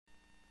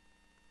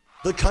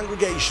The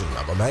congregation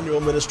of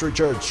Emmanuel Ministry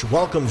Church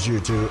welcomes you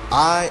to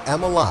I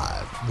Am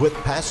Alive with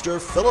Pastor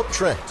Phillip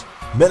Trent,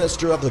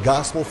 minister of the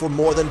gospel for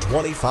more than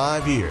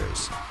 25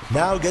 years.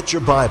 Now get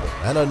your Bible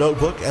and a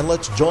notebook and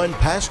let's join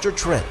Pastor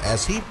Trent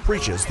as he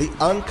preaches the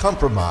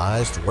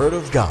uncompromised Word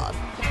of God.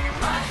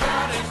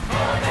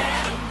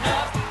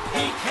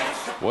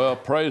 Well,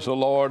 praise the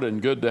Lord,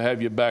 and good to have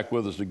you back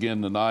with us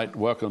again tonight.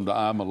 Welcome to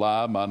I'm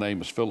Alive. My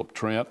name is Phillip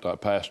Trent. I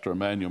pastor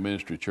Emmanuel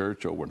Ministry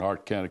Church over in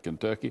Hart County,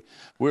 Kentucky.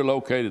 We're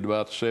located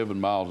about 7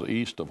 miles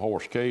east of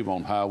Horse Cave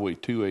on Highway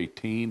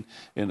 218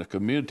 in a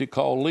community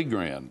called Lee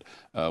Grand.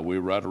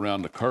 We're right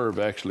around the curve,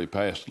 actually,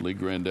 past Lee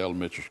Grand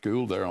Elementary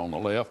School there on the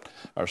left.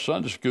 Our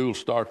Sunday school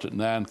starts at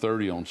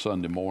 9:30 on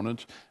Sunday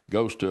mornings,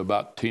 goes to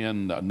about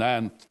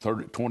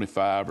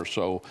 9:25 or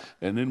so,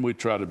 and then we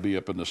try to be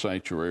up in the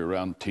sanctuary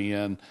around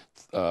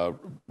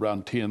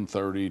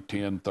 10:30,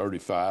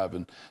 10:35,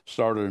 and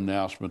start our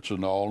announcements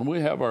and all. And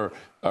we have our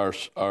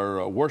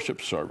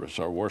worship service,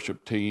 our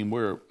worship team.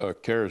 We're a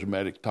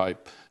charismatic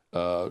type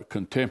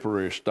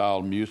contemporary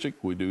style music.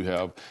 We do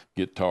have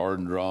guitar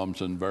and drums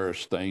and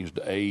various things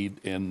to aid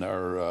in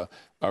our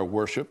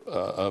worship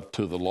up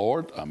to the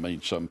Lord. I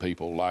mean, some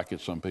people like it,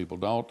 some people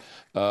don't.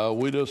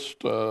 We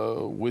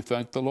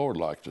think the Lord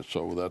likes it,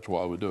 so that's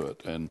why we do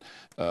it. And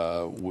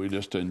we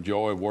just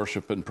enjoy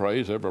worship and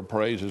praise. Every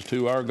praise is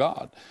to our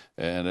God,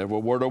 and every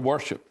word of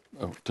worship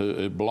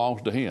it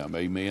belongs to Him.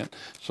 Amen.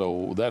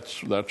 So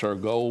that's our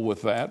goal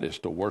with that, is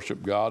to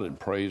worship God and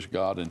praise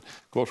God. And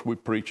of course, we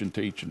preach and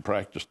teach and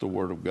practice the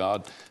Word of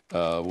God.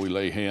 We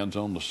lay hands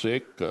on the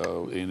sick.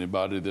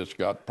 Anybody that's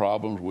got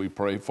problems, we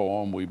pray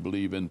for them. We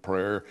believe in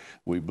prayer.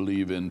 We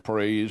believe in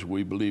praise.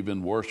 We believe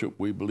in worship.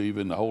 We believe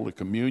in the Holy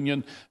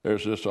Communion.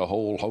 There's just a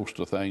whole host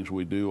of things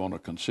we do on a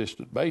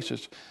consistent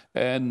basis.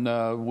 And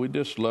we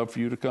just love for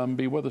you to come and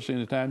be with us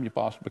anytime you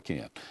possibly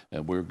can.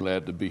 And we're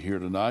glad to be here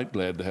tonight.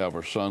 Glad to have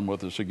our son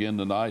with us again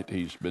tonight.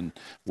 He's been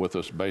with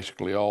us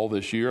basically all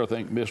this year. I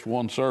think missed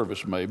one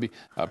service maybe.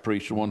 I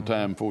preached one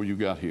time before you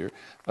got here.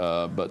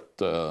 But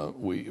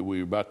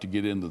we're about to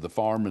get into the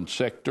farming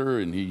sector,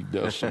 and he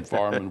does some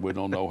farming. We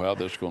don't know how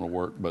that's going to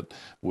work, but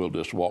we'll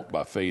just walk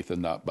by faith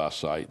and not by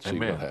sight, see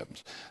Amen. What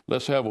happens.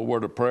 Let's have a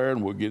word of prayer,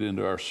 and we'll get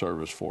into our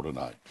service for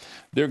tonight.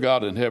 Dear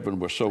God in heaven,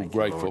 we're so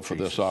grateful Lord for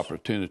Jesus. This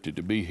opportunity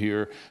to be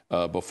here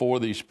before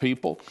these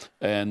people,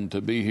 and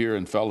to be here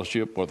in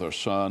fellowship with our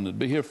son, and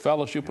be here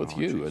fellowship with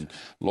you. Jesus. And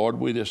Lord,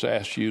 we just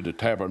ask you to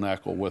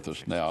tabernacle with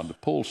us now, and to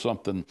pull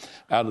something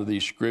out of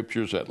these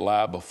scriptures that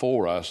lie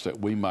before us, that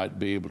we might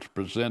be able to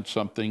present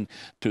something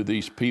to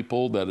these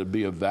people that would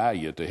be of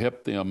value, to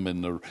help them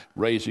in the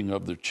raising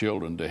of their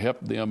children, to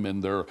help them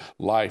in their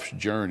life's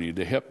journey,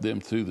 to help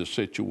them through the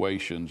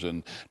situations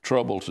and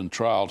troubles and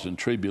trials and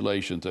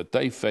tribulations that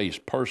they face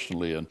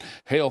personally, and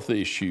health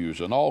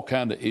issues and all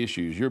kind of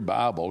issues. Your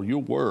Bible,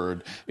 your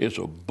Word, is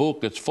a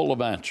book that's full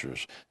of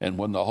answers. And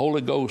when the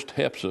Holy Ghost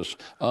helps us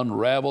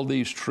unravel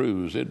these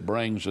truths, it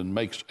brings and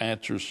makes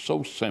answers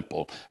so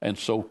simple and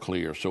so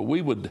clear. So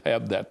we would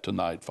have that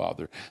tonight,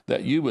 Father,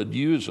 that you would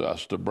use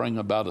us to bring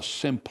about a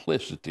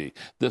simplicity,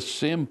 the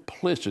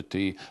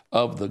simplicity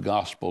of the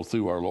gospel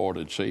through our Lord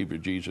and Savior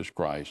Jesus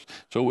Christ.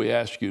 So we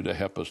ask you to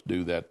help us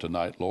do that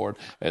tonight, Lord,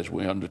 as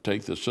we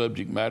undertake the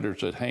subject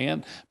matters at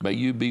hand. May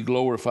you be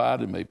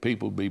glorified, and may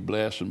people be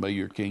blessed, and may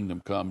your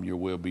kingdom come, your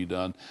will be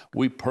done.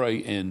 We pray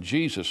in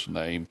Jesus'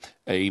 name.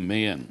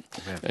 Amen.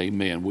 Amen.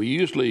 Amen. We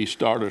usually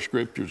start our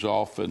scriptures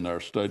off in our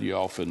study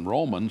off in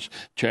Romans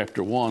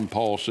chapter 1.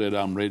 Paul said,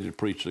 I'm ready to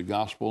preach the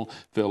gospel.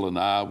 Phil and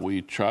I,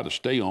 we try to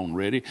stay on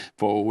ready,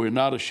 for we're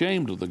not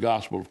ashamed of the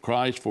gospel of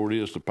Christ, for it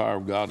is the power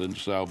of God unto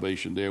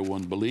salvation to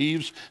everyone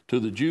believes, to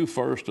the Jew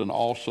first and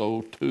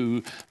also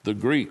to the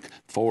Greek.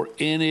 For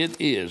in it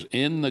is,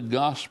 in the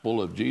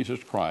gospel of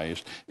Jesus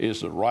Christ,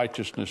 is the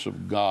righteousness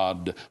of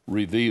God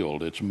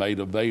revealed. It's made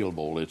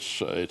available.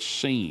 It's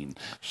seen.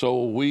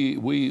 So we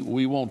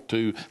want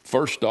to,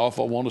 first off,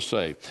 I want to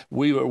say,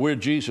 we're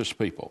Jesus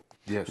people.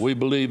 Yes. We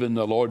believe in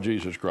the Lord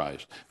Jesus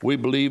Christ. We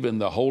believe in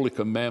the holy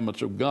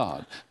commandments of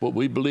God. But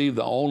we believe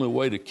the only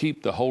way to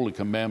keep the holy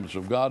commandments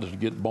of God is to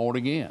get born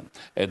again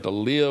and to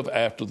live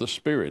after the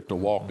Spirit, to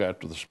walk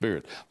after the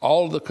Spirit.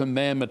 All the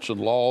commandments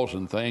and laws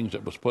and things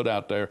that was put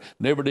out there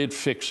never did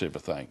fix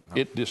everything.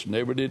 It just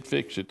never did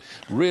fix it.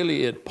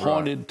 Really, it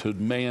pointed to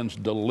man's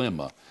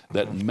dilemma,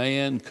 that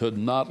man could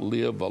not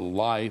live a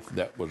life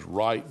that was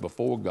right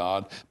before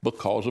God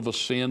because of a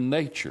sin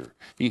nature.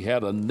 He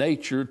had a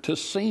nature to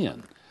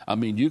sin. I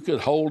mean, you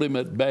could hold him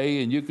at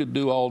bay and you could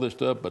do all this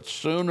stuff, but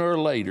sooner or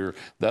later,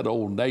 that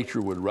old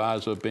nature would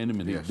rise up in him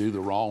and he'd do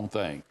the wrong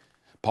thing.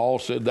 Paul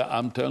said that,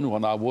 I'm telling you,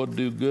 when I would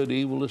do good,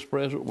 evil is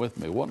present with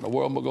me. What in the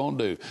world am I going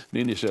to do?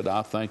 Then he said,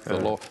 I thank the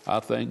Lord.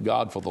 I thank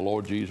God for the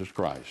Lord Jesus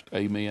Christ.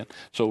 Amen.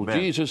 So Amen.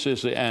 Jesus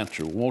is the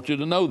answer. We want you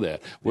to know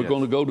that. We're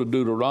going to go to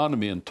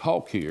Deuteronomy and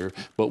talk here,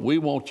 but we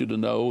want you to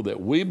know that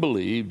we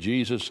believe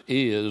Jesus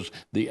is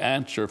the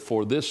answer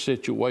for this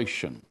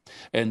situation.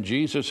 And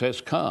Jesus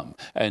has come,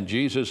 and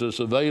Jesus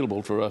is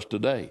available for us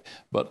today.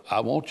 But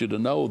I want you to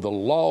know the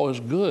law is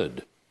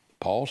good.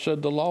 Paul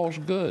said the law is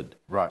good.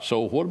 Right.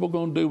 So what are we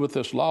going to do with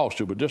this law?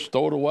 Should we just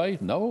throw it away?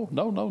 No.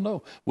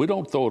 We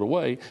don't throw it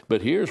away.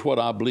 But here's what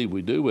I believe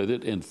we do with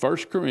it in 1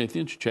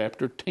 Corinthians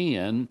chapter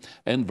 10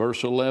 and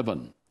verse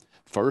 11.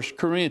 1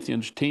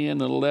 Corinthians 10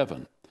 and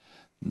 11.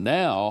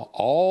 Now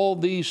all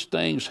these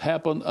things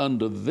happen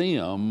unto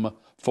them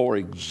for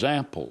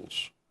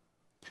examples.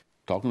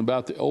 Talking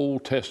about the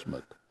Old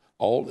Testament.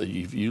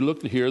 If you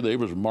look here, there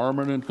was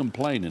murmuring and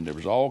complaining. There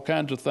was all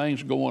kinds of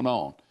things going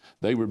on.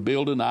 They were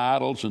building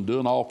idols and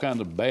doing all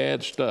kinds of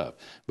bad stuff.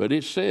 But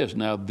it says,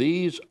 now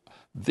these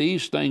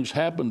things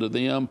happen to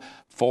them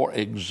for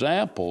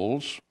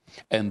examples,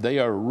 and they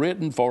are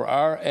written for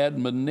our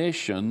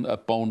admonition,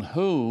 upon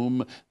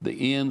whom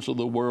the ends of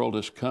the world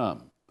has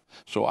come.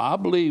 So I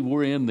believe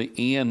we're in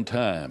the end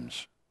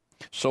times.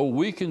 So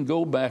we can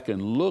go back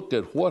and look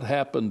at what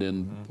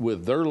happened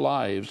with their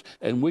lives,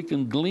 and we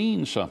can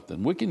glean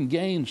something. We can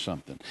gain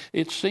something.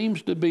 It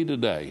seems to be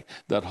today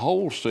that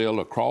wholesale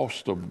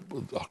across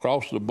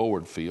the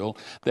board feel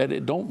that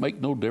it don't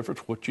make no difference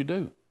what you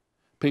do.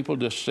 People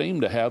just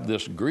seem to have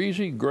this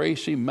greasy,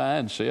 gracy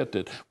mindset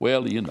that,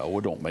 well,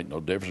 it don't make no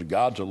difference.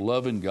 God's a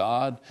loving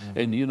God,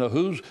 and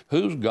who's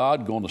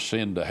God going to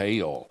send to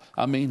hell?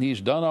 I mean,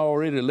 He's done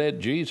already let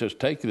Jesus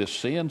take this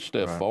sin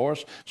stuff for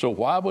us. So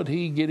why would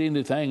He get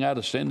anything out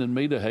of sending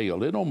me to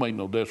hell? It don't make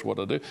no difference what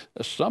I do.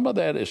 Some of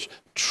that is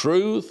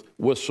truth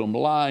with some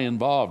lie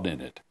involved in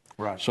it.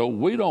 Right. So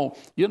we don't,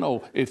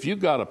 if you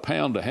got a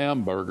pound of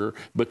hamburger,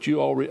 but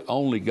you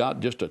only got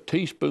just a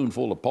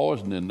teaspoonful of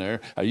poison in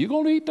there, are you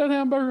going to eat that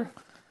hamburger?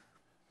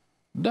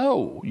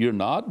 No, you're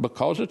not,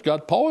 because it's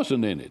got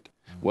poison in it.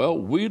 Well,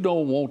 we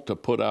don't want to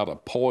put out a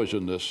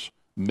poisonous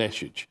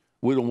message.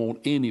 We don't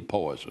want any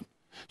poison.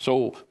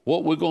 So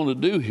what we're going to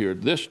do here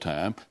this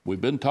time,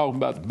 we've been talking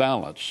about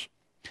balance.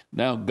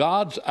 Now,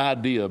 God's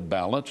idea of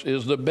balance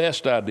is the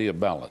best idea of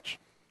balance.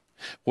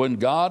 When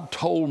God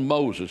told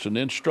Moses and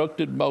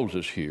instructed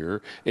Moses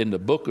here in the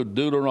book of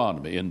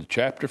Deuteronomy, in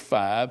chapter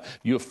 5,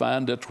 you'll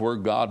find that's where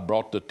God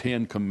brought the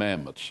 10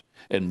 Commandments.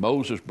 And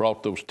Moses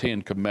brought those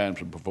 10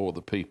 Commandments before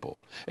the people.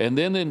 And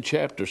then in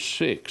chapter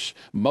 6,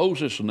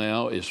 Moses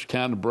now is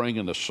kind of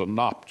bringing a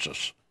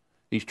synopsis.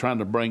 He's trying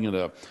to bring in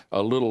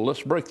a little,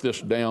 let's break this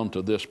down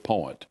to this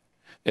point.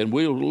 And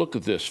we'll look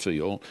at this,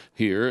 Phil,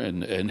 here,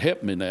 and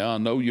help me now. I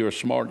know you're a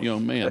smart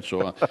young man,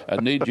 so I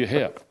need your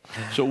help.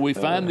 So we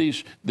find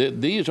these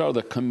are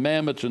the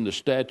commandments and the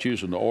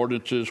statutes and the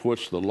ordinances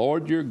which the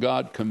Lord your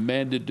God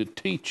commanded to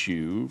teach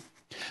you,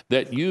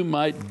 that you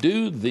might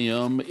do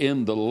them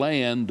in the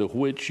land to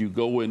which you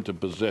go in to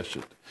possess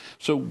it.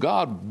 So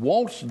God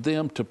wants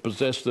them to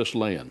possess this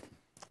land.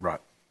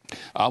 Right.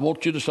 I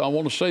want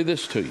to say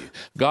this to you.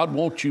 God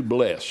wants you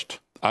blessed.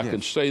 I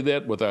can say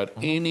that without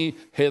any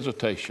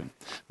hesitation.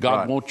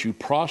 God wants you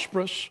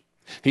prosperous.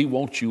 He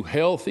wants you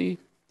healthy.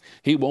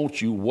 He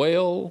wants you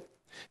well.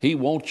 He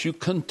wants you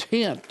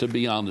content, to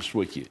be honest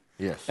with you.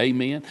 Yes.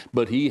 Amen.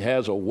 But He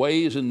has a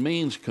ways and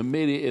means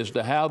committee as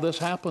to how this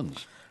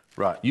happens.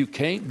 Right. You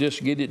can't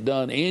just get it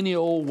done any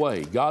old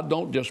way. God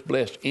don't just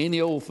bless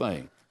any old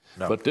thing.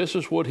 No. But this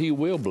is what He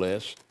will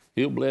bless.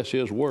 He'll bless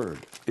His word.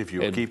 If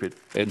you'll keep it.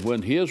 And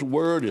when His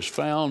word is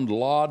found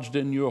lodged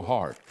in your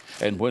heart,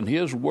 and when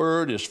His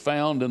word is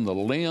found in the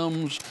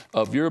limbs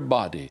of your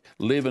body,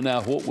 living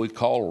out what we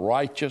call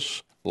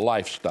righteous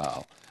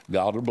lifestyle,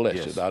 God will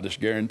bless it. I just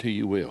guarantee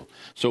you will.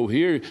 So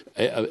here,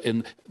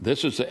 and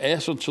this is the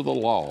essence of the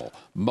law.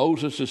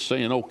 Moses is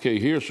saying, okay,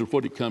 here's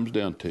what it comes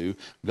down to.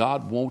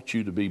 God wants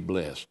you to be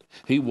blessed.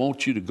 He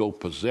wants you to go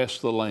possess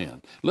the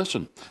land.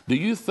 Listen, do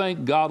you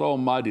think God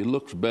Almighty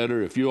looks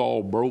better if you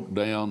all broke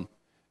down?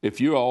 If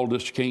you're all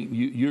just can't,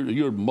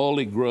 you're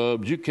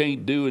mully-grubbed, you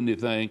can't do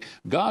anything?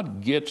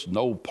 God gets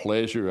no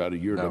pleasure out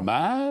of your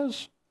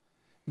demise.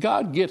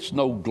 God gets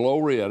no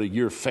glory out of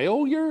your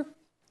failure.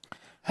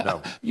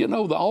 No.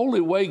 The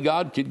only way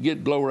God could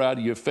get glory out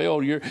of your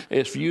failure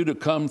is for you to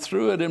come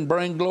through it and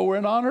bring glory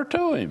and honor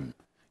to Him.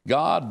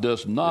 God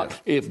does not.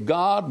 Yes. If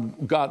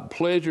God got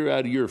pleasure out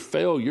of your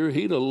failure,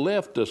 He'd have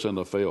left us in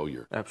a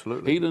failure.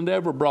 Absolutely. He'd have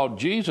never brought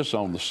Jesus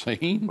on the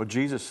scene. Well,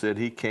 Jesus said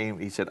He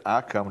said,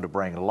 I come to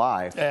bring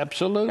life.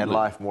 Absolutely. And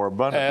life more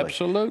abundantly.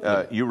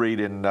 Absolutely. You read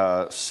in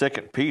 2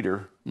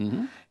 Peter,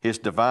 His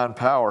divine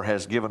power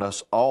has given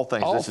us all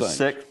things. All this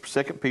things.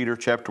 is 2 Peter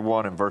chapter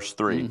 1 and verse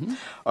 3.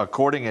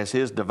 According as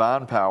His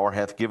divine power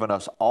hath given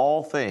us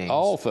all things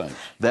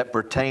that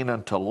pertain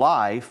unto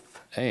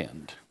life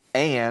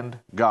and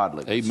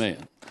godliness.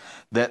 Amen.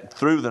 That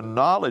through the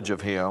knowledge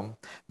of Him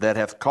that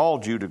hath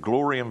called you to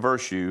glory and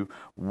virtue,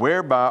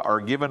 whereby are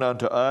given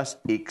unto us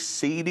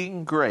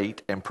exceeding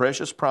great and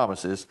precious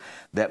promises,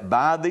 that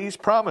by these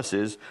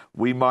promises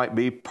we might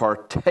be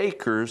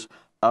partakers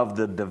of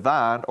the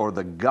divine or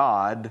the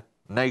God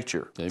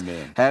nature.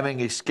 Amen.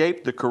 Having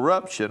escaped the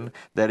corruption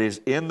that is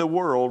in the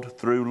world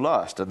through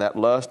lust. And that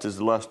lust is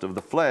the lust of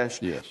the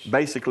flesh. Yes.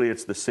 Basically,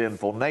 it's the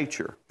sinful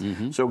nature.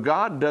 So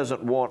God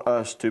doesn't want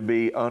us to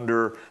be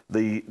under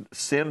the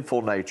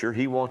sinful nature.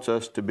 He wants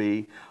us to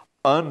be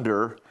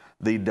under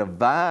the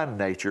divine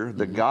nature,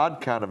 the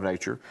God kind of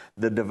nature.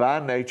 The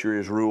divine nature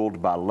is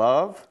ruled by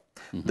love.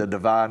 The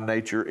divine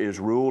nature is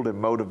ruled and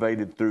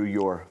motivated through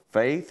your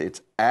faith.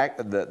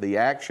 The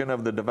action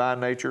of the divine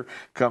nature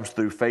comes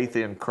through faith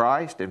in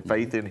Christ and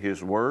faith in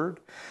His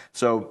Word.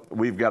 So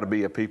we've got to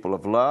be a people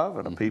of love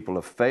and a people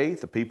of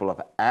faith, a people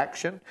of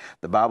action.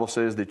 The Bible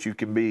says that you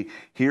can be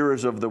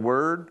hearers of the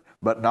Word,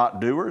 but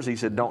not doers. He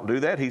said, don't do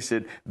that. He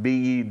said, be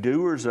ye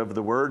doers of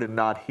the Word and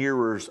not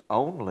hearers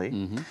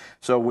only.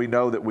 So we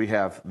know that we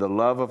have the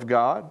love of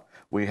God.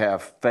 We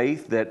have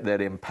faith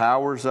that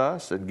empowers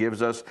us and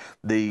gives us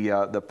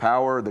the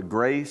power, the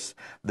grace,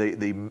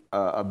 the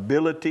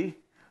ability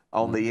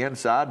on the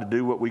inside to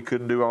do what we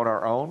couldn't do on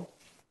our own.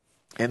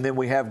 And then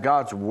we have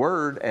God's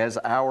Word as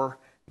our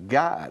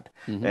guide.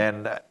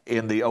 And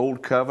in the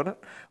Old Covenant,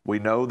 we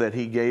know that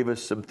He gave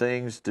us some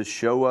things to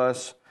show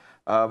us,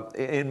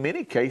 in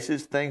many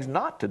cases, things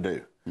not to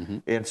do.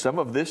 In some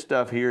of this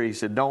stuff here, He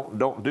said,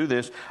 don't do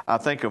this. I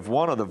think of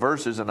one of the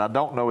verses, and I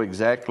don't know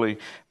exactly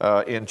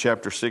in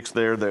chapter 6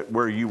 there that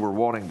where you were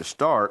wanting to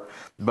start,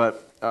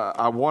 but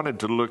I wanted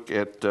to look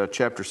at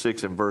chapter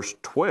 6 and verse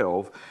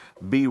 12.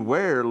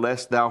 Beware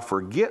lest thou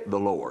forget the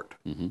Lord.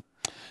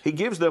 He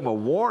gives them a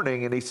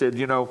warning, and he said,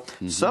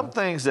 some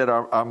things that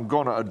I'm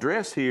going to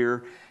address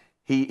here,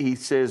 he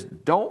says,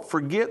 don't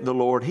forget the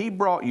Lord. He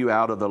brought you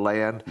out of the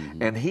land,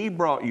 and He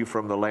brought you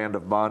from the land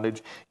of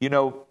bondage.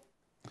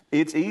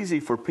 It's easy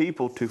for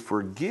people to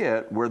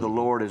forget where the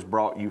Lord has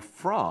brought you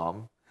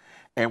from,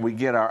 and we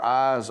get our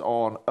eyes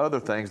on other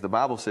things. The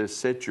Bible says,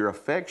 set your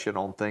affection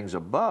on things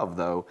above,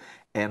 though,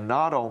 and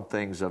not on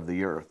things of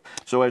the earth.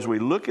 So as we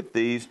look at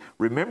these,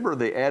 remember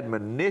the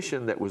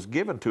admonition that was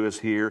given to us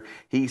here.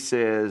 He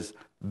says,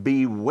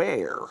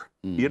 beware.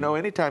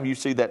 Anytime you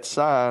see that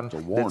sign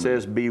that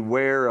says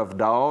beware of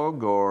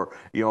dog or,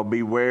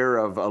 beware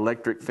of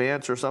electric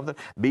fence or something,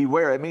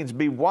 beware. It means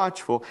be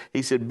watchful.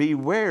 He said,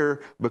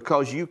 beware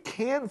because you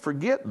can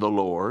forget the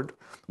Lord,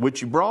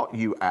 which brought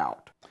you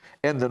out.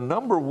 And the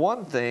number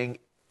one thing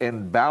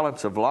in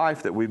balance of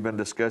life that we've been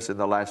discussing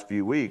the last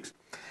few weeks,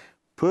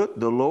 put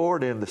the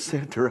Lord in the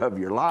center of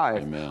your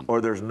life,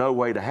 or there's no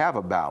way to have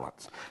a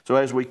balance. So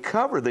as we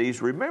cover these,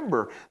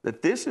 remember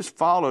that this is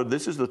followed.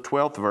 This is the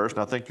 12th verse,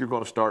 and I think you're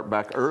going to start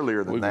back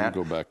earlier than that.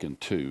 We're going to go back in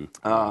 2.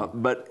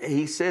 But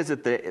he says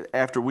that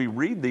after we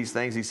read these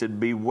things, he said,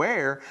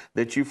 beware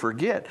that you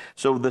forget.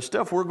 So the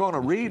stuff we're going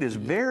to read is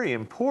very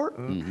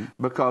important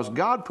because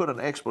God put an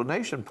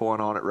explanation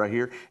point on it right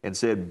here and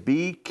said,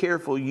 be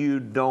careful you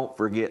don't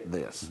forget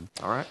this.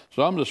 All right?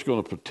 So I'm just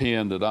going to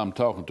pretend that I'm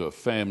talking to a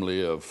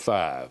family of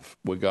 5.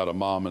 We got a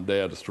mom and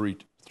dad of three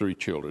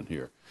children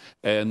here.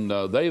 And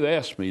they've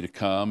asked me to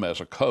come as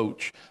a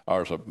coach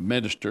or as a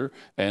minister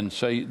and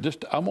say,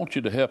 I want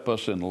you to help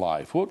us in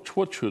life.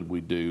 What should we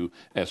do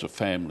as a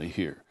family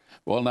here?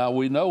 Well, now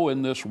we know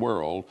in this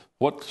world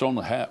what's going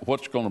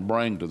to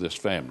bring to this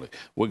family.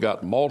 We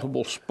got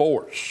multiple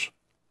sports.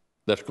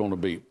 That's going to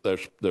be,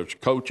 there's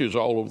coaches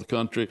all over the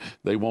country.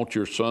 They want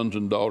your sons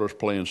and daughters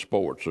playing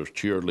sports. There's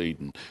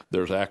cheerleading.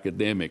 There's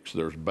academics.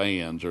 There's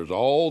bands. There's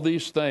all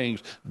these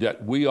things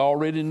that we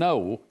already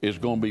know is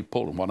going to be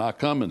pulling. When I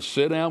come and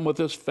sit down with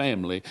this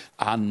family,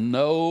 I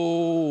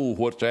know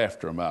what's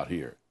after them out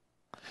here.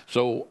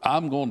 So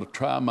I'm going to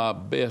try my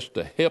best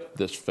to help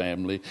this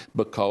family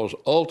because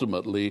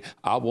ultimately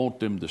I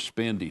want them to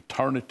spend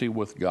eternity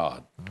with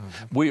God.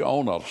 We're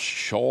on a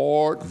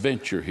short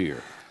venture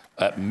here.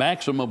 At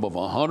maximum of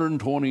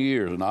 120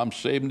 years, and I'm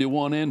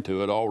 71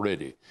 into it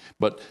already.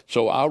 But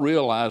so I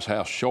realize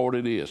how short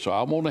it is. So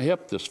I want to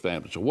help this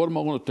family. So what am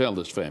I going to tell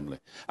this family?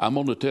 I'm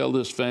going to tell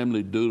this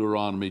family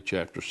Deuteronomy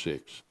chapter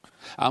 6.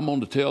 I'm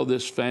going to tell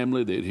this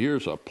family that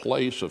here's a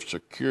place of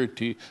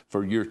security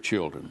for your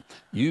children.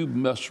 You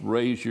must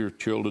raise your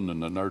children in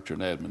the nurture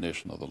and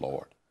admonition of the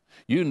Lord.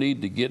 You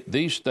need to get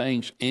these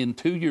things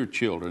into your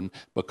children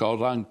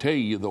because I can tell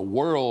you the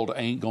world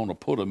ain't going to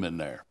put them in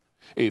there.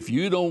 If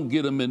you don't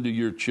get them into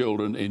your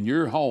children in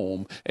your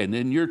home and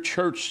in your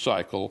church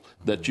cycle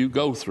that you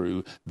go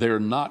through, they're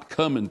not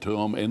coming to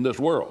them in this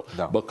world.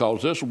 No.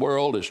 Because this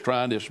world is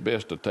trying its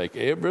best to take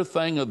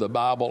everything of the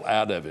Bible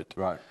out of it.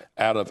 Right.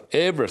 Out of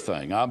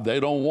everything. They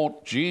don't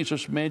want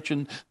Jesus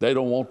mentioned. They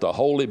don't want the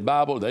Holy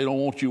Bible. They don't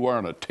want you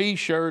wearing a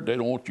T-shirt. They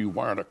don't want you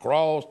wearing a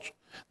cross.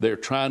 They're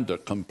trying to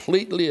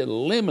completely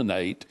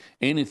eliminate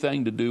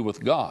anything to do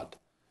with God.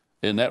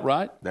 Isn't that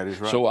right? That is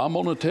right. So I'm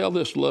going to tell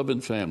this loving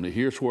family,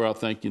 here's where I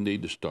think you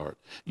need to start.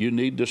 You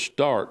need to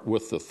start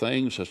with the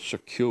things that's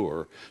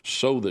secure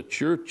so that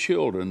your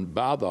children,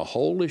 by the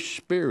Holy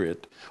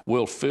Spirit,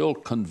 will feel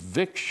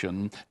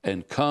conviction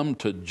and come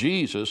to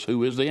Jesus,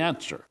 who is the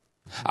answer.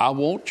 I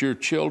want your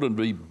children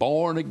to be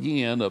born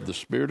again of the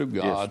Spirit of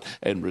God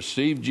and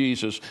receive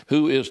Jesus,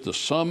 who is the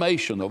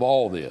summation of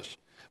all this.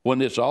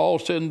 When it's all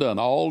said and done,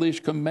 all these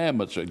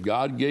commandments that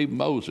God gave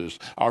Moses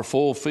are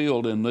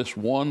fulfilled in this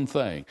one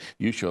thing.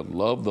 You shall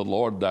love the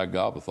Lord thy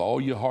God with all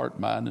your heart,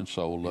 mind, and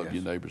soul. Love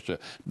your neighbors.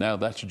 Now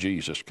that's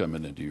Jesus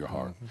coming into your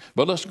heart.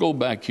 But let's go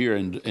back here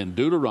in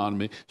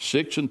Deuteronomy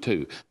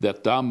 6:2,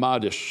 that thou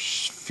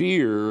mightest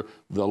fear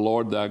the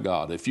Lord thy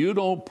God. If you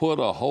don't put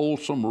a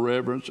wholesome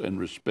reverence and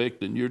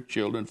respect in your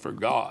children for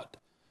God,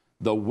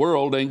 the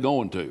world ain't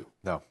going to.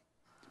 No.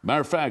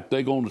 Matter of fact,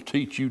 they're going to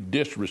teach you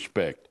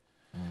disrespect.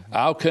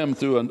 I'll come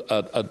through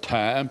a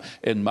time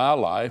in my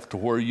life to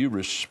where you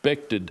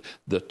respected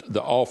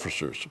the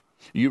officers.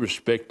 You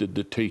respected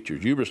the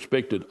teachers. You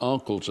respected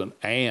uncles and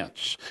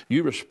aunts.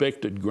 You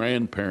respected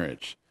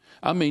grandparents.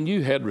 I mean,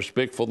 you had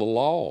respect for the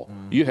law.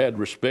 You had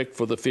respect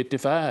for the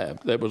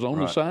 55 that was on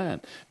the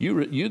sign.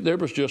 There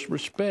was just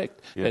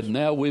respect. Yes. And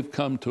now we've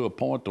come to a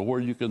point to where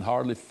you can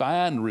hardly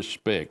find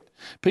respect.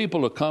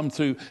 People have come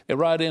through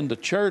right into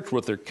church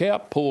with their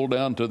cap pulled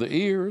down to the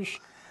ears.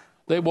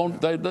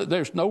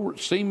 There's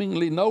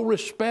seemingly no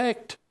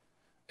respect.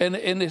 And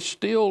it's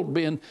still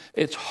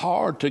it's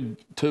hard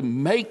to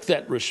make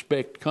that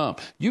respect come.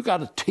 You got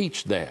to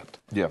teach that.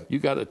 Yeah. You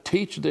got to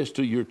teach this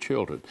to your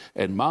children.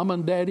 And mom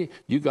and daddy,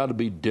 you got to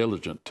be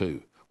diligent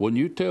too. When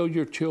you tell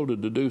your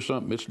children to do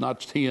something, it's not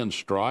 10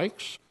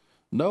 strikes.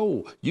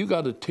 No, you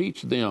got to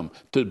teach them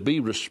to be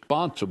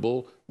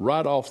responsible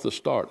right off the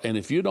start. And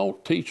if you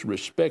don't teach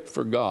respect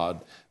for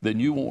God, then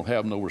you won't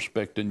have no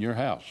respect in your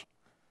house.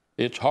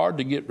 It's hard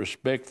to get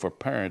respect for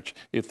parents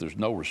if there's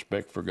no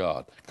respect for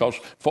God. Because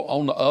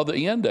on the other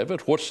end of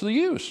it, what's the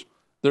use?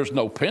 There's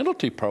no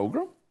penalty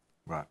program.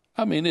 Right.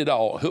 I mean,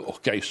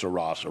 okay,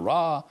 sarah,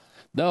 sarah.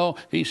 No,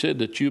 he said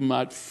that you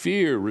might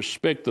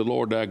respect the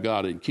Lord thy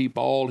God, and keep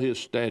all his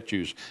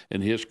statutes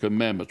and his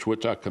commandments,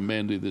 which I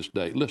command thee this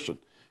day. Listen,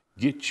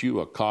 get you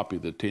a copy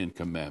of the 10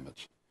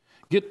 Commandments.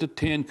 Get the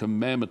 10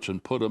 Commandments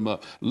and put them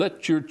up.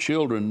 Let your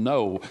children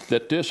know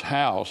that this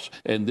house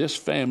and this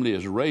family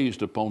is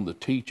raised upon the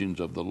teachings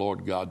of the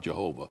Lord God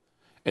Jehovah.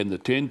 And the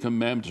 10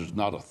 Commandments is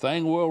not a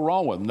thing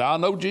wrong with them. Now, I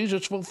know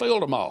Jesus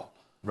fulfilled them all.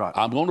 Right.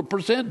 I'm going to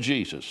present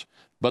Jesus.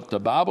 But the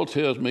Bible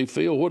tells me,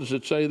 Phil, what does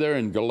it say there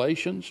in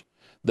Galatians?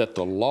 That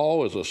the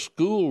law is a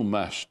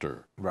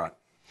schoolmaster. Right.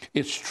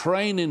 It's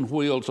training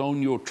wheels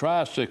on your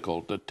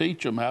tricycle to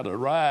teach them how to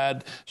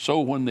ride,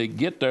 so when they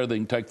get there, they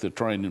can take the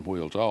training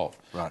wheels off.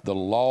 Right. The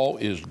law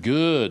is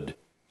good.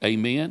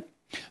 Amen.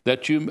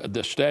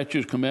 The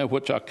statutes command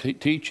which I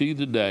teach you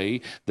today,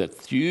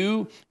 that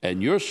you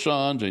and your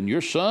sons and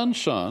your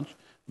sons' sons,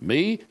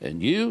 me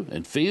and you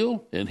and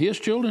Phil and his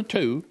children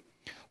too,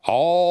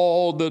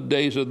 all the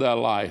days of thy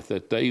life,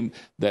 that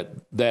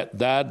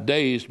thy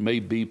days may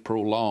be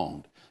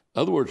prolonged.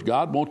 In other words,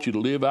 God wants you to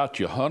live out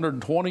your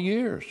 120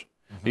 years.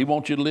 He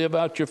wants you to live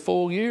out your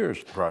full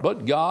years. Right.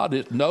 But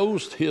God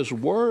knows his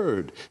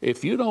word.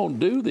 If you don't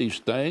do these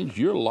things,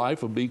 your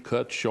life will be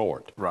cut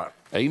short. Right.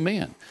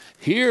 Amen.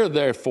 Hear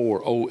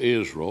therefore, O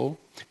Israel,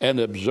 and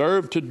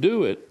observe to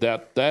do it,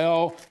 that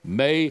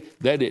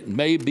it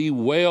may be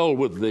well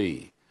with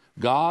thee.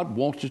 God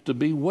wants it to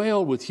be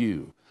well with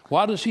you.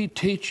 Why does he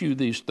teach you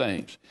these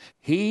things?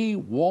 He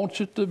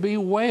wants it to be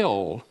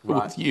well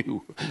with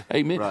you.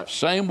 Amen. Right.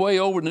 Same way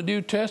over in the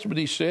New Testament,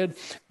 he said,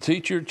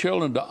 teach your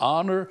children to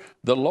honor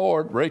the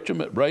Lord, raise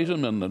them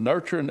in the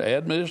nurture and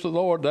admonition of the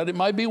Lord, that it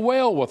might be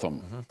well with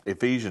them.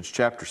 Ephesians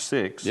chapter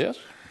 6. Yes.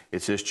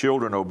 It says,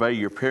 children, obey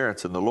your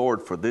parents in the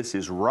Lord, for this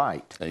is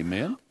right.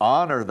 Amen.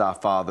 Honor thy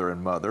father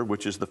and mother,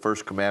 which is the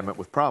first commandment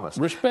with promise.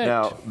 Respect.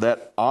 Now,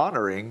 that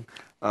honoring,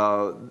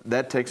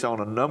 that takes on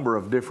a number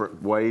of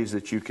different ways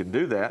that you can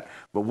do that.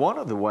 But one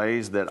of the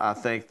ways that I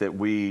think that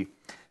we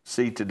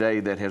see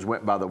today that has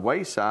went by the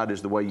wayside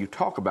is the way you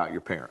talk about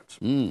your parents.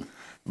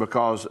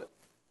 Because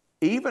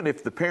even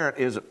if the parent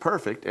isn't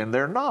perfect, and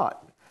they're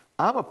not,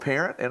 I'm a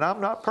parent and I'm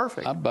not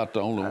perfect. I'm about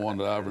the only one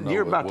that I ever know.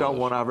 You're about the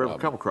only one I've ever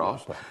come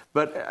across.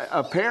 But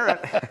a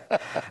parent,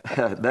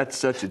 that's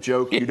such a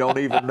joke you don't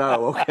even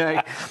know,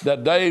 okay?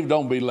 That Dave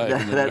don't be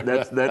laughing.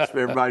 That's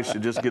everybody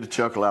should just get a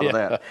chuckle out of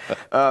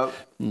that.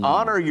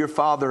 Honor your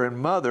father and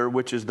mother,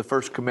 which is the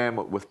first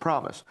commandment with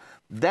promise.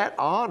 That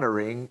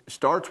honoring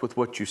starts with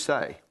what you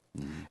say.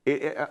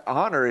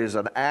 Honor is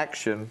an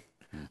action.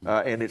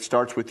 And it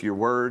starts with your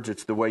words.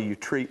 It's the way you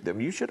treat them.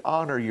 You should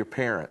honor your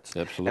parents.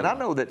 Absolutely. And I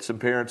know that some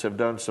parents have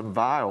done some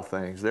vile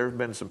things. There have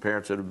been some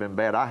parents that have been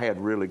bad. I had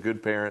really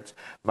good parents.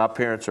 My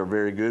parents are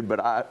very good, but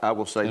I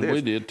will say and this. And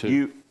we did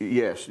too.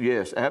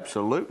 Yes,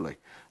 absolutely.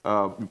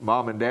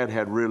 Mom and Dad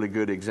had really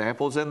good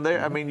examples. And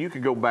I mean, you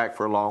could go back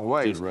for a long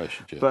ways.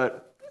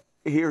 But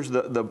here's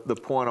the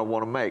point I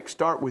want to make.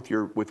 Start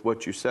with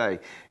what you say.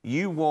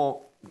 You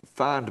won't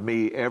find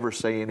me ever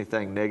say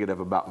anything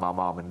negative about my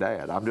mom and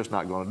dad. I'm just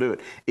not going to do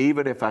it.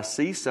 Even if I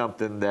see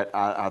something that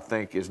I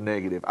think is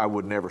negative, I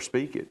would never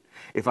speak it.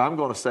 If I'm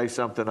going to say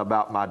something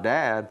about my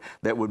dad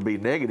that would be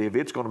negative,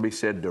 it's going to be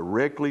said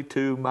directly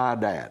to my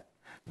dad.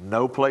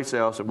 No place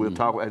else. And we'll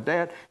talk about,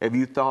 Dad, have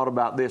you thought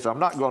about this? I'm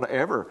not going to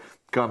ever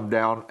come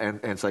down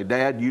and say,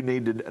 Dad, you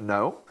need to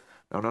know.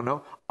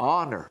 No.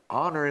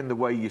 Honor in the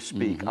way you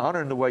speak.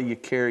 Honor in the way you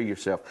carry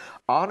yourself.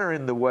 Honor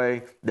in the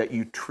way that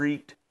you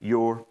treat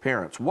your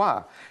parents.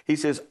 Why? He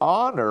says,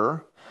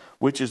 honor,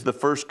 which is the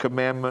first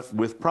commandment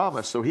with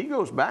promise. So he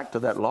goes back to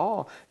that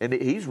law, and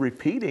he's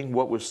repeating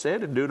what was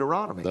said in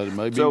Deuteronomy. That it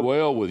may be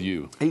well with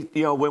you.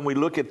 When we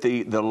look at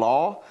the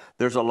law,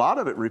 there's a lot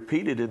of it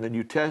repeated in the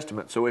New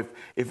Testament. So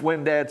if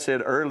when Dad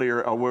said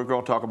earlier, oh, we're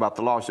going to talk about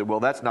the law, he said,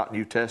 well, that's not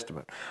New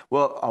Testament.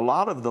 Well, a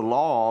lot of the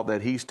law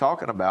that he's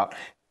talking about,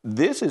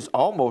 this is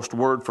almost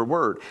word for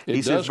word.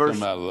 He says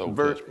come out of the Old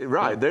Testament.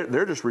 Right,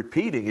 they're just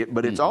repeating it,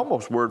 but it's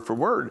almost word for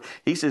word.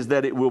 He says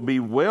that it will be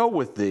well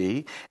with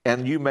thee,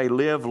 and you may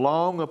live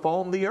long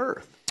upon the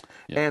earth.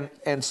 Yeah.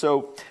 And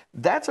so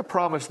that's a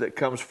promise that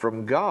comes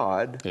from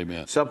God,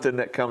 Amen. Something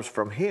that comes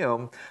from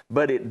Him,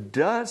 but it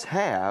does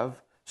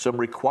have some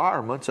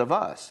requirements of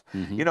us.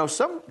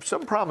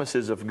 Some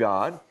promises of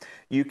God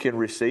you can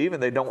receive,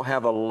 and they don't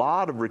have a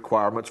lot of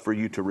requirements for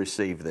you to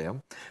receive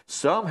them.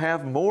 Some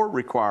have more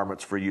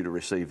requirements for you to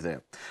receive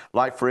them.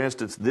 Like, for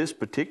instance, this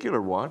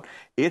particular one,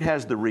 it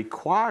has the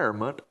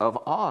requirement of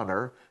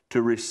honor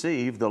to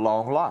receive the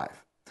long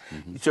life.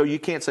 So you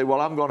can't say,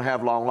 well, I'm going to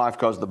have long life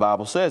because the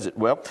Bible says it.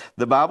 Well,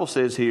 the Bible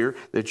says here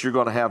that you're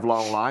going to have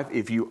long life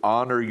if you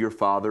honor your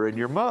father and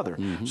your mother.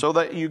 So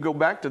that you go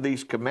back to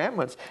these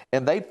commandments,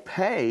 and they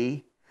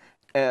pay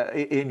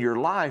in your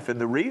life.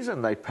 And the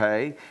reason they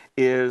pay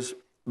is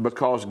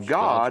because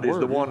God is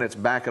the one that's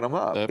backing them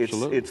up.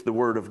 It's the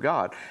Word of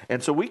God.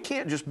 And so we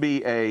can't just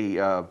be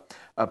a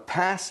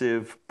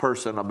passive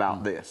person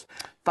about this.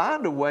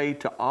 Find a way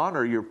to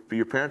honor your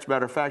parents.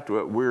 Matter of fact,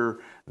 we're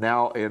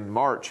now in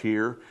March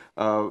here.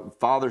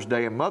 Father's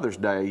Day and Mother's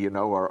Day,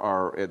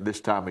 are at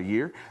this time of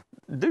year.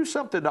 Do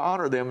something to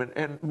honor them,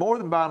 and more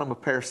than buying them a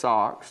pair of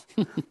socks,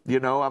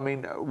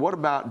 what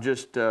about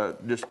just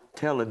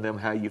telling them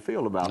how you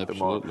feel about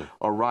them,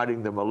 or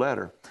writing them a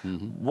letter?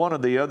 One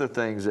of the other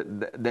things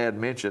that Dad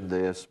mentioned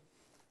this,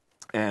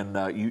 and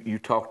you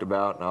talked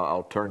about, and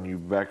I'll turn you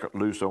back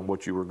loose on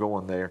what you were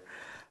going there,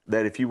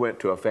 that if you went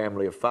to a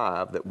family of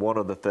 5, that one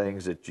of the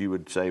things that you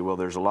would say, well,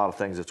 there's a lot of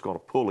things that's going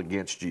to pull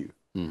against you.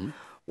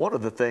 One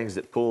of the things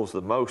that pulls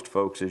the most,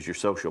 folks, is your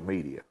social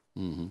media.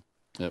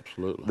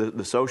 Absolutely.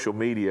 The social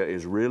media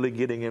is really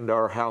getting into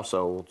our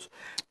households,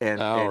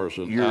 and hours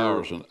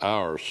and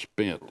hours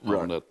spent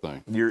on that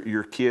thing.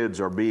 Your kids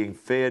are being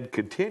fed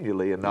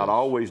continually, and not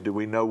always do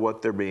we know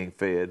what they're being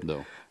fed.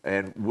 No.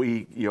 And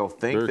we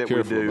think that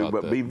we do,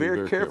 but be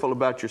very careful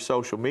about your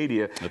social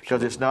media,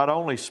 because it's not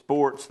only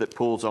sports that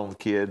pulls on the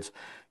kids.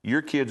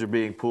 Your kids are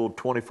being pulled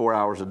 24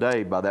 hours a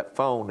day by that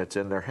phone that's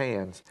in their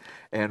hands.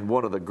 And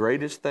one of the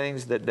greatest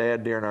things that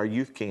Dad, during our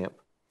youth camp,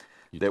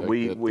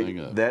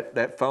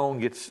 that phone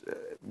gets,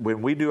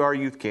 when we do our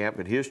youth camp,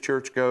 and his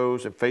church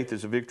goes, and Faith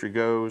is a Victory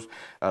goes,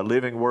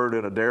 Living Word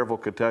in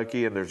Adairsville,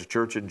 Kentucky, and there's a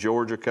church in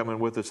Georgia coming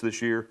with us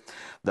this year.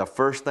 The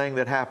first thing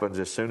that happens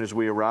as soon as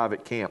we arrive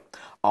at camp,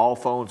 all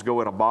phones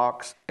go in a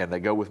box, and they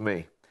go with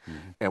me.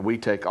 And we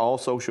take all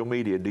social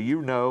media. Do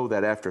you know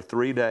that after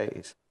 3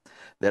 days,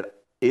 that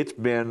it's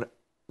been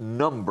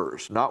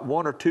numbers, not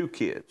 1 or 2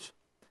 kids,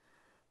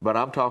 but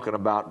I'm talking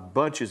about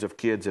bunches of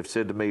kids have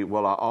said to me,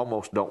 well, I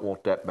almost don't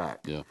want that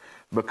back.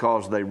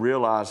 Because they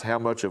realize how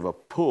much of a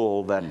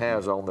pull that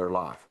has on their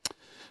life.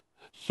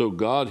 So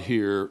God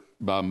here,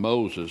 by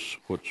Moses,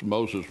 which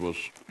Moses was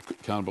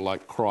kind of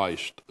like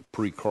Christ,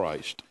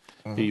 pre-Christ.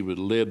 He would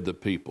lead the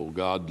people.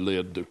 God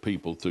led the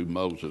people through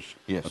Moses,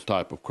 a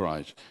type of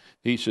Christ.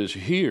 He says,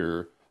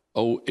 hear,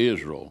 O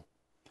Israel,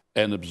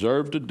 and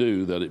observe to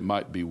do that it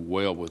might be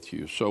well with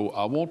you. So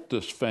I want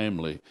this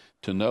family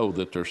to know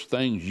that there's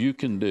things you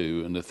can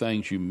do and the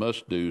things you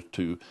must do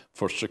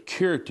for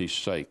security's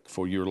sake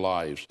for your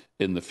lives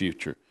in the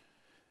future.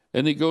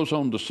 And he goes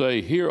on to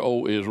say, hear,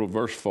 O Israel,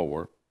 verse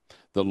 4,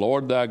 the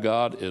Lord thy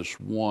God is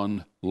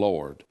one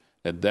Lord,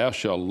 and thou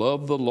shalt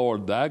love the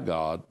Lord thy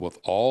God with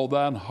all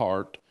thine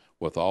heart,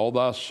 with all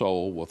thy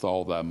soul, with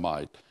all thy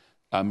might.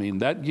 I mean,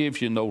 that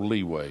gives you no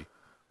leeway.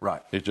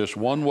 Right. It's just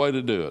one way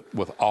to do it,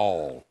 with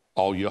all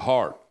your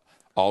heart,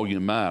 all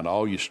your mind,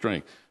 all your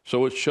strength.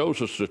 So it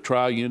shows us the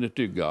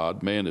triunity of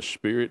God. Man is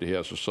spirit, he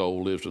has a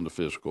soul, lives in the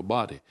physical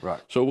body.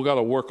 Right. So we've got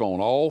to work on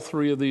all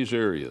 3 of these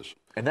areas.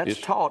 And that's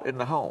taught in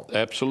the home.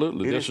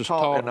 Absolutely. This is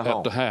taught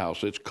at the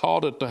house. It's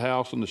caught at the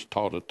house, and it's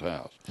taught at the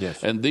house.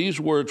 Yes. And these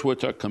words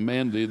which I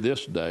command thee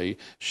this day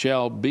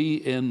shall be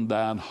in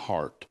thine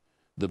heart.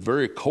 The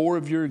very core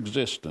of your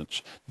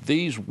existence,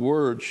 these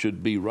words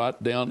should be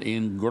right down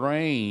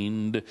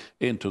ingrained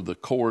into the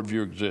core of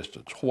your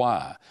existence.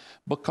 Why?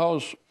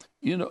 Because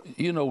you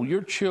know,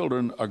 your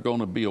children are going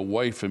to be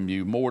away from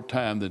you more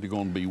time than they're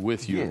going to be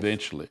with you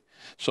eventually.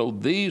 So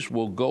these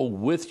will go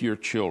with your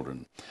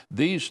children.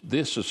 This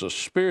is a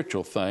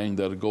spiritual thing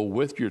that'll go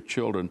with your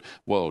children.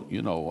 Well,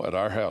 at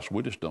our house,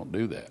 we just don't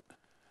do that.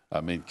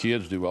 I mean,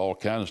 kids do all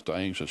kinds of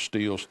things and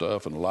steal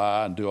stuff and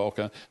lie and do all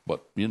kinds.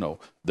 But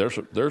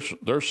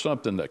there's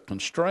something that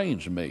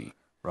constrains me.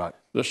 Right.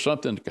 There's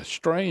something that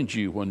constrains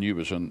you when you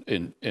was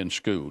in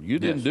school. You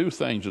didn't do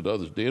things that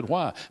others did.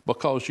 Why?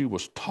 Because you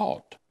was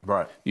taught.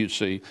 Right. You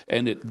see,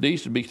 and it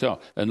needs to be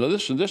taught. And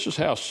listen, this is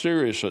how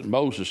serious that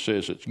Moses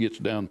says it gets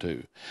down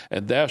to.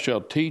 And thou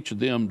shalt teach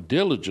them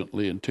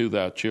diligently unto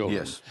thy children.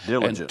 Yes,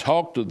 diligent. And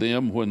talk to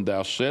them when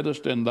thou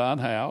sittest in thine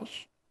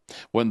house,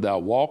 when thou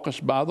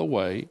walkest by the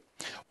way,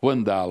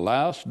 when thou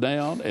liest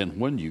down, and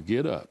when you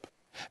get up.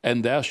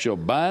 And thou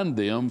shalt bind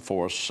them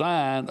for a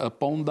sign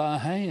upon thy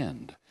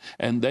hand,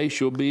 and they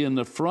shall be in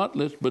the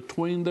frontlets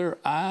between their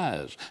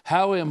eyes.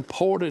 How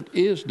important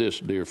is this,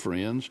 dear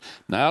friends?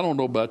 Now, I don't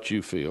know about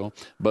you, Phil,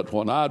 but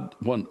when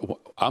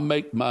I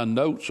make my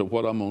notes of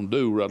what I'm going to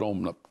do right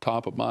on the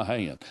top of my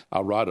hand,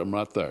 I write them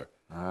right there.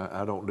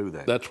 I don't do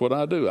that. That's what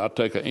I do. I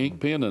take an ink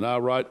pen and I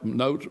write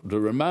notes to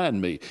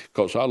remind me,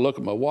 because I look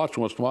at my watch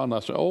once in a while and I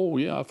say, oh,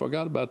 yeah, I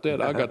forgot about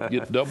that. I got to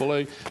get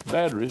AA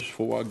batteries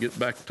before I get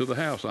back to the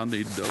house. I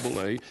need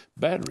AA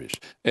batteries.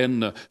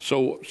 And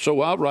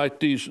so I write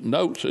these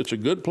notes. It's a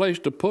good place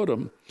to put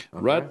them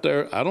right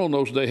there. I don't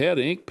know if they had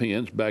ink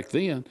pens back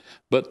then,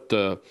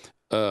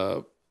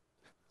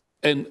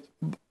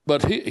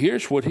 but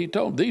here's what he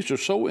told. These are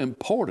so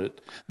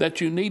important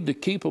that you need to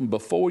keep them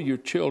before your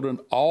children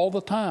all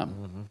the time.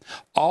 Mm-hmm.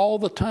 All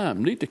the time.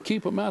 You need to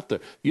keep them out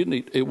there.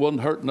 It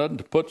wouldn't hurt nothing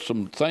to put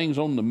some things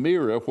on the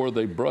mirror where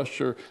they brush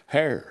their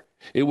hair.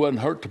 It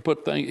wouldn't hurt to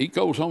put things. He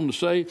goes on to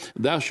say,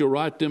 thou shalt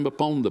write them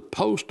upon the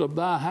post of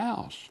thy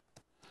house.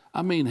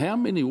 I mean, how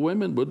many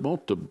women would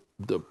want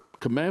the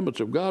commandments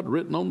of God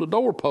written on the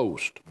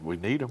doorpost? We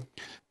need them.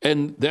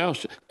 And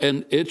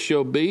it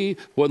shall be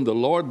when the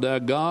Lord thy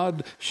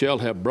God shall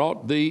have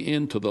brought thee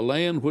into the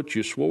land which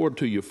you swore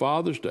to your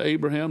fathers, to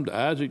Abraham, to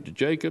Isaac, to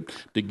Jacob,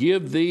 to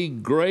give thee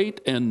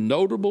great and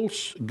notable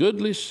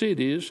goodly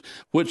cities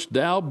which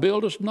thou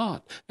buildest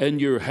not, and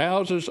your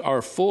houses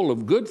are full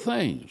of good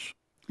things.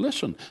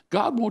 Listen,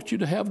 God wants you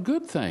to have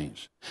good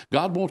things.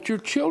 God wants your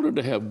children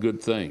to have good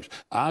things.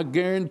 I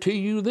guarantee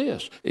you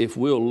this. If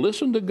we'll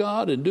listen to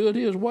God and do it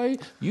His way,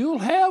 you'll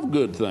have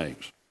good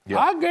things. Yeah.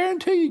 I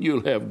guarantee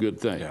you'll have good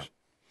things. Yeah.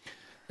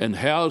 And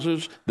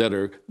houses that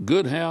are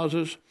good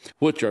houses,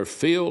 which are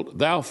filled,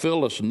 thou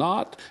fillest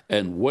not,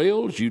 and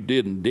wells you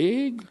didn't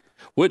dig,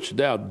 which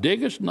thou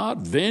diggest not,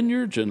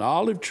 vineyards and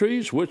olive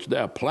trees, which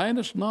thou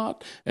plantest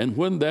not, and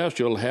when thou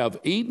shalt have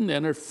eaten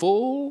and are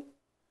full,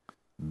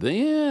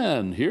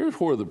 then here's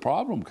where the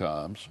problem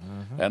comes.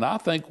 Mm-hmm. And I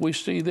think we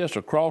see this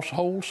across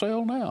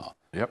wholesale now.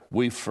 Yep.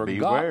 We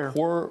forgot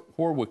where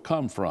we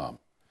come from.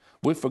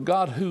 We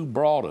forgot who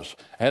brought us.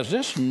 Has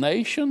this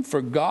nation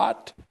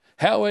forgot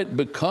how it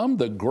become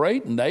the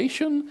great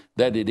nation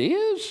that it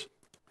is?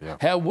 Yeah.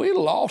 Have we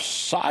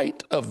lost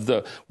sight of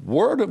the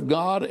Word of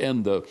God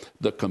and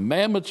the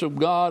commandments of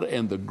God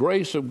and the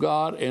grace of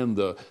God and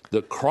the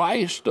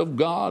Christ of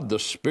God, the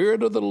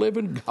Spirit of the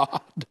living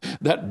God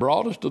that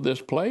brought us to this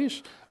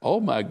place? Oh,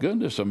 my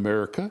goodness,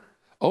 America.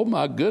 Oh,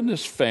 my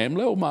goodness,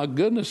 family. Oh, my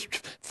goodness,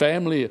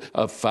 family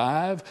of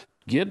 5.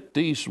 Get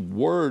these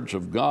words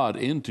of God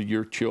into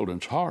your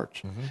children's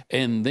hearts. Mm-hmm.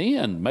 And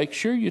then make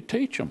sure you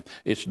teach them.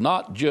 It's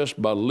not just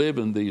by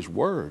living these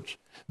words.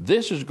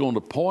 This is going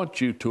to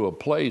point you to a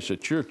place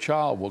that your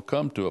child will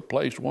come to a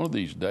place one of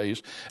these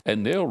days,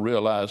 and they'll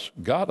realize,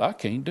 God, I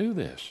can't do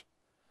this.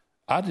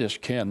 I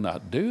just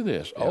cannot do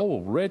this. Yep.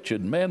 Oh,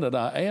 wretched man that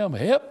I am,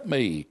 help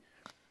me.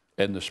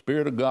 And the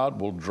Spirit of God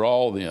will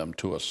draw them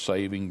to a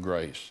saving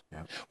grace.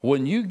 Yep.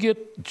 When you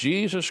get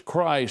Jesus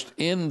Christ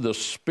in the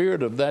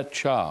spirit of that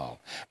child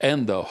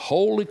and the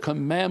holy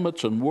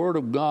commandments and Word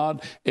of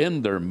God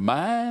in their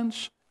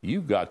minds,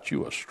 you got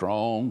you a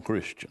strong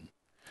Christian.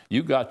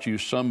 You got you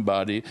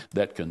somebody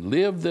that can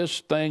live this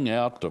thing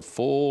out to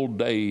full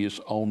days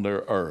on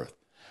their earth.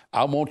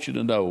 I want you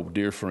to know,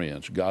 dear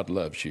friends, God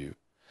loves you.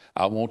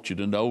 I want you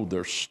to know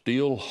there's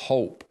still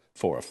hope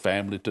for a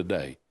family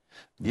today.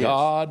 Yes,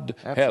 God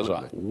absolutely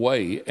has a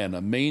way and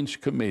a means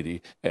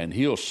committee, and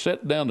He'll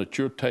sit down at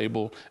your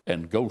table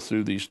and go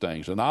through these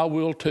things. And I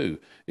will too,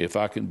 if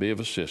I can be of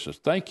assistance.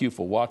 Thank you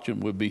for watching.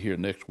 We'll be here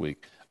next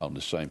week on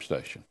the same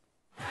station.